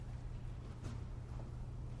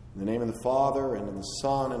In the name of the Father, and of the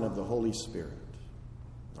Son, and of the Holy Spirit.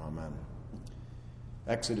 Amen.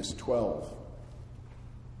 Exodus 12.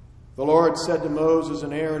 The Lord said to Moses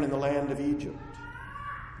and Aaron in the land of Egypt,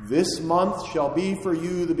 "This month shall be for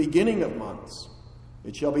you the beginning of months.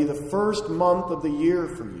 It shall be the first month of the year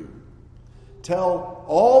for you. Tell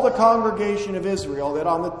all the congregation of Israel that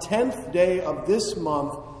on the 10th day of this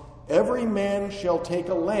month every man shall take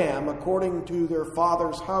a lamb according to their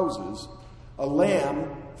father's houses, a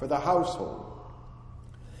lamb for the household.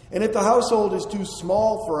 And if the household is too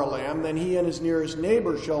small for a lamb, then he and his nearest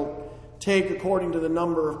neighbor shall take according to the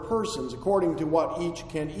number of persons, according to what each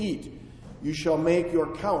can eat. You shall make your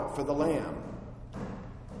count for the lamb.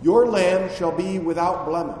 Your lamb shall be without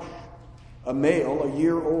blemish, a male a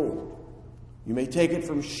year old. You may take it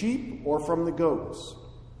from sheep or from the goats.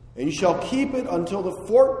 And you shall keep it until the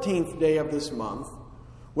 14th day of this month,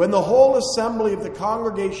 when the whole assembly of the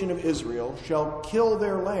congregation of Israel shall kill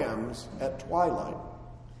their lambs at twilight.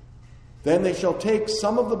 Then they shall take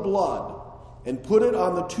some of the blood and put it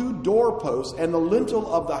on the 2 doorposts and the lintel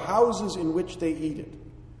of the houses in which they eat it.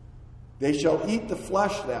 They shall eat the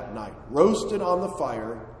flesh that night, roasted on the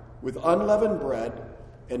fire, with unleavened bread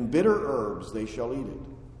and bitter herbs they shall eat it.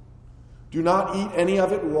 Do not eat any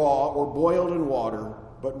of it raw or boiled in water,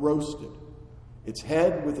 but roasted, its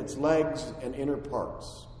head with its legs and inner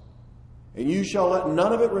parts. And you shall let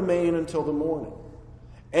none of it remain until the morning.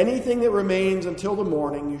 Anything that remains until the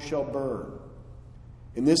morning you shall burn.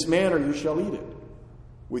 In this manner you shall eat it,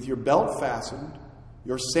 with your belt fastened,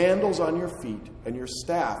 your sandals on your feet, and your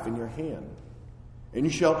staff in your hand. And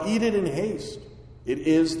you shall eat it in haste. It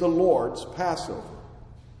is the Lord's Passover.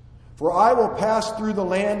 For I will pass through the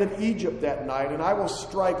land of Egypt that night, and I will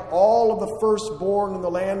strike all of the firstborn in the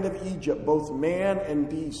land of Egypt, both man and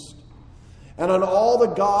beast. And on all the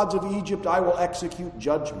gods of Egypt I will execute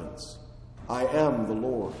judgments. I am the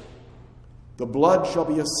Lord. The blood shall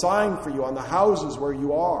be a sign for you on the houses where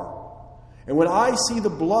you are. And when I see the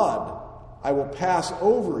blood, I will pass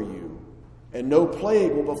over you, and no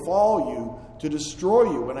plague will befall you to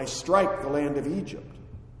destroy you when I strike the land of Egypt.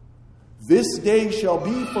 This day shall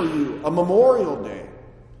be for you a memorial day,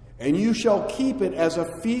 and you shall keep it as a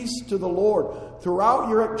feast to the Lord throughout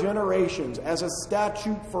your generations, as a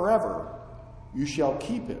statute forever. You shall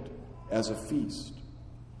keep it as a feast."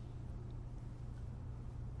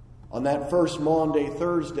 On that first Maundy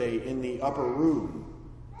Thursday in the upper room,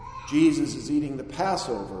 Jesus is eating the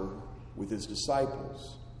Passover with his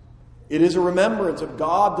disciples. It is a remembrance of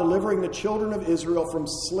God delivering the children of Israel from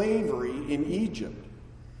slavery in Egypt.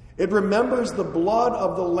 It remembers the blood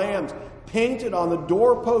of the lambs painted on the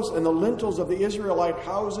doorposts and the lintels of the Israelite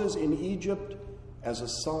houses in Egypt as a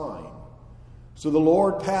sign. So the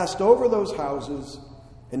Lord passed over those houses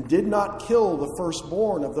and did not kill the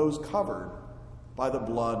firstborn of those covered by the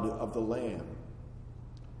blood of the Lamb.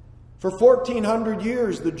 For 1,400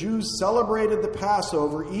 years, the Jews celebrated the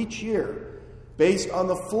Passover each year based on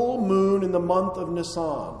the full moon in the month of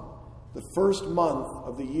Nisan, the first month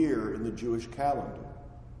of the year in the Jewish calendar.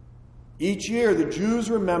 Each year, the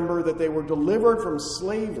Jews remember that they were delivered from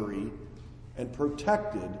slavery and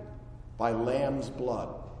protected by lamb's blood.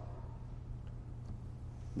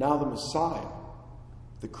 Now the Messiah,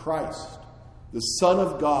 the Christ, the Son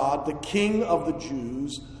of God, the King of the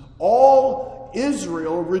Jews, all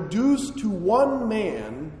Israel reduced to one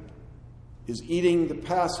man, is eating the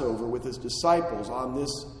Passover with his disciples on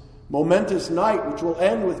this momentous night, which will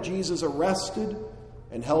end with Jesus arrested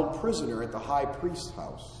and held prisoner at the high priest's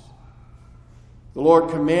house. The Lord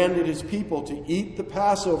commanded his people to eat the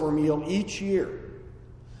Passover meal each year.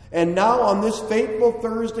 And now on this fateful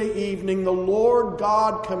Thursday evening, the Lord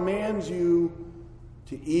God commands you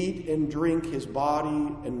to eat and drink his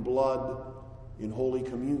body and blood in Holy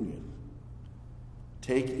Communion.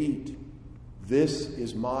 Take, eat. This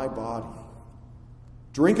is my body.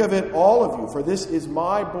 Drink of it, all of you, for this is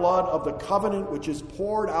my blood of the covenant, which is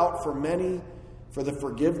poured out for many for the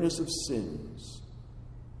forgiveness of sins.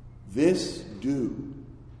 This do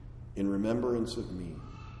in remembrance of me.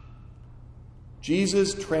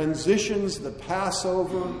 Jesus transitions the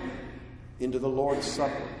Passover into the Lord's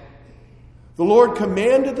Supper. The Lord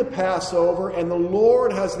commanded the Passover, and the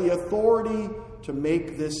Lord has the authority to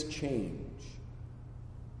make this change.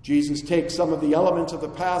 Jesus takes some of the elements of the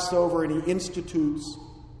Passover and he institutes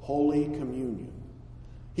Holy Communion.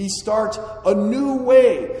 He starts a new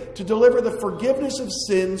way to deliver the forgiveness of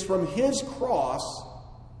sins from his cross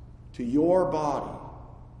to your body.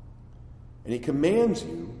 And he commands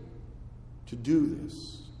you to do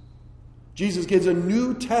this. Jesus gives a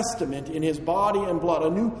new testament in his body and blood, a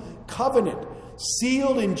new covenant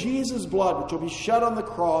sealed in Jesus' blood, which will be shed on the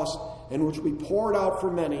cross and which we poured out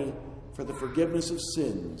for many for the forgiveness of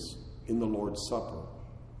sins in the Lord's Supper.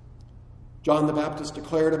 John the Baptist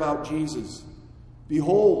declared about Jesus,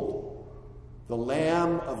 "Behold, the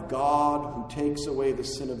Lamb of God who takes away the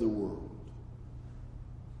sin of the world.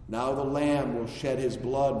 Now the Lamb will shed his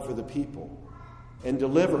blood for the people and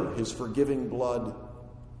deliver his forgiving blood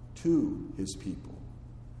to his people."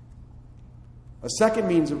 A second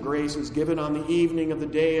means of grace is given on the evening of the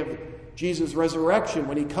day of Jesus' resurrection.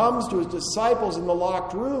 When he comes to his disciples in the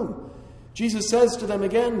locked room, Jesus says to them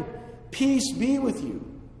again, "Peace be with you.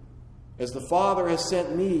 As the Father has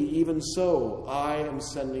sent me, even so I am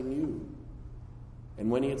sending you."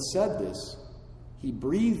 And when he had said this, he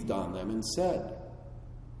breathed on them and said,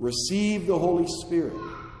 "Receive the Holy Spirit.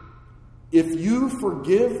 If you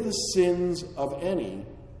forgive the sins of any,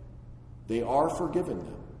 they are forgiven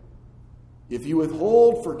them. If you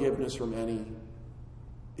withhold forgiveness from any,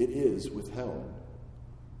 it is withheld."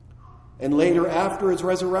 And later, after his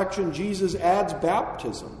resurrection, Jesus adds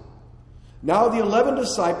baptism. Now the 11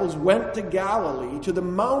 disciples went to Galilee, to the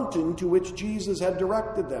mountain to which Jesus had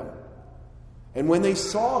directed them. And when they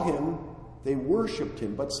saw him, they worshipped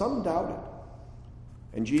him, but some doubted.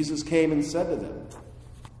 And Jesus came and said to them,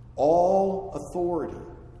 "All authority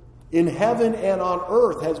in heaven and on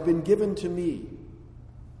earth has been given to me.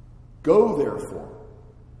 Go, therefore,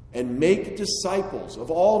 and make disciples of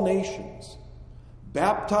all nations,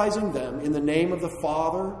 baptizing them in the name of the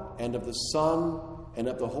Father and of the Son and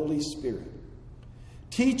of the Holy Spirit,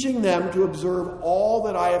 teaching them to observe all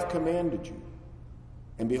that I have commanded you.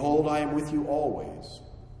 And behold, I am with you always,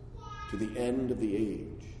 to the end of the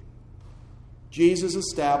age." Jesus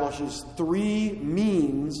establishes 3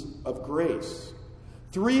 means of grace,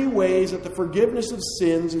 3 ways that the forgiveness of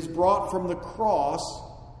sins is brought from the cross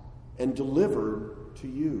and delivered to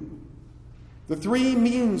you. The 3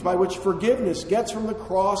 means by which forgiveness gets from the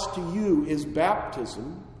cross to you is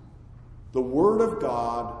baptism, the Word of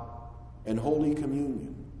God, and Holy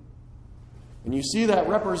Communion. And you see that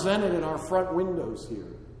represented in our front windows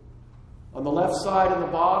here. On the left side in the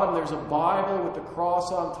bottom, there's a Bible with the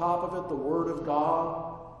cross on top of it, the Word of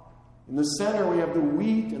God. In the center, we have the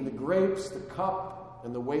wheat and the grapes, the cup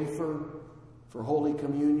and the wafer for Holy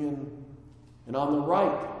Communion. And on the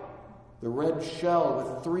right, the red shell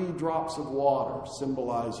with 3 drops of water,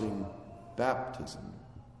 symbolizing baptism.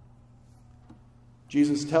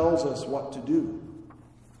 Jesus tells us what to do,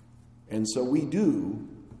 and so we do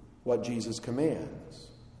what Jesus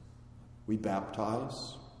commands. We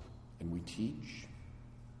baptize and we teach.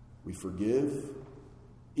 We forgive.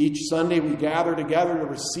 Each Sunday we gather together to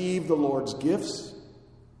receive the Lord's gifts.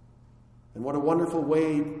 And what a wonderful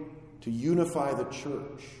way to unify the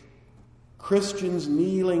church. Christians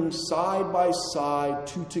kneeling side by side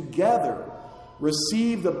to together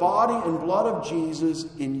receive the body and blood of Jesus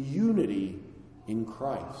in unity in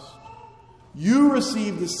Christ. You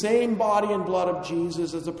receive the same body and blood of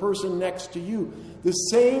Jesus as the person next to you. The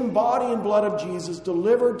same body and blood of Jesus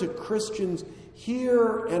delivered to Christians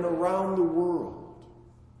here and around the world.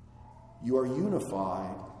 You are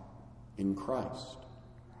unified in Christ.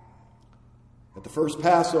 At the first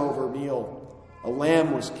Passover meal, a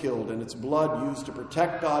lamb was killed and its blood used to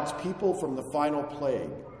protect God's people from the final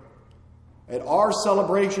plague. At our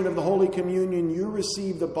celebration of the Holy Communion, you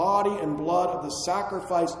receive the body and blood of the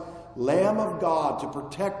sacrificed Lamb of God to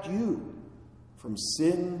protect you from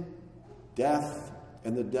sin, death,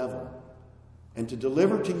 and the devil, and to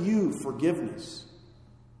deliver to you forgiveness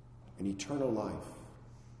and eternal life.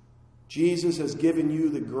 Jesus has given you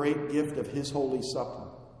the great gift of his Holy Supper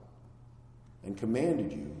and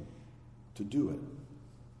commanded you to do it.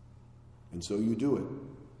 And so you do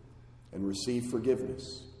it and receive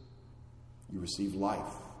forgiveness. You receive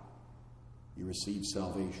life. You receive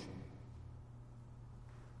salvation.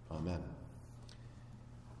 Amen.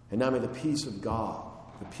 And now may the peace of God,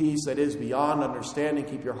 the peace that is beyond understanding,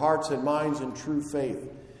 keep your hearts and minds in true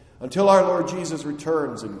faith until our Lord Jesus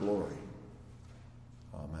returns in glory.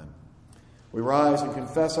 Amen. We rise and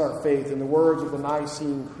confess our faith in the words of the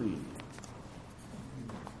Nicene Creed.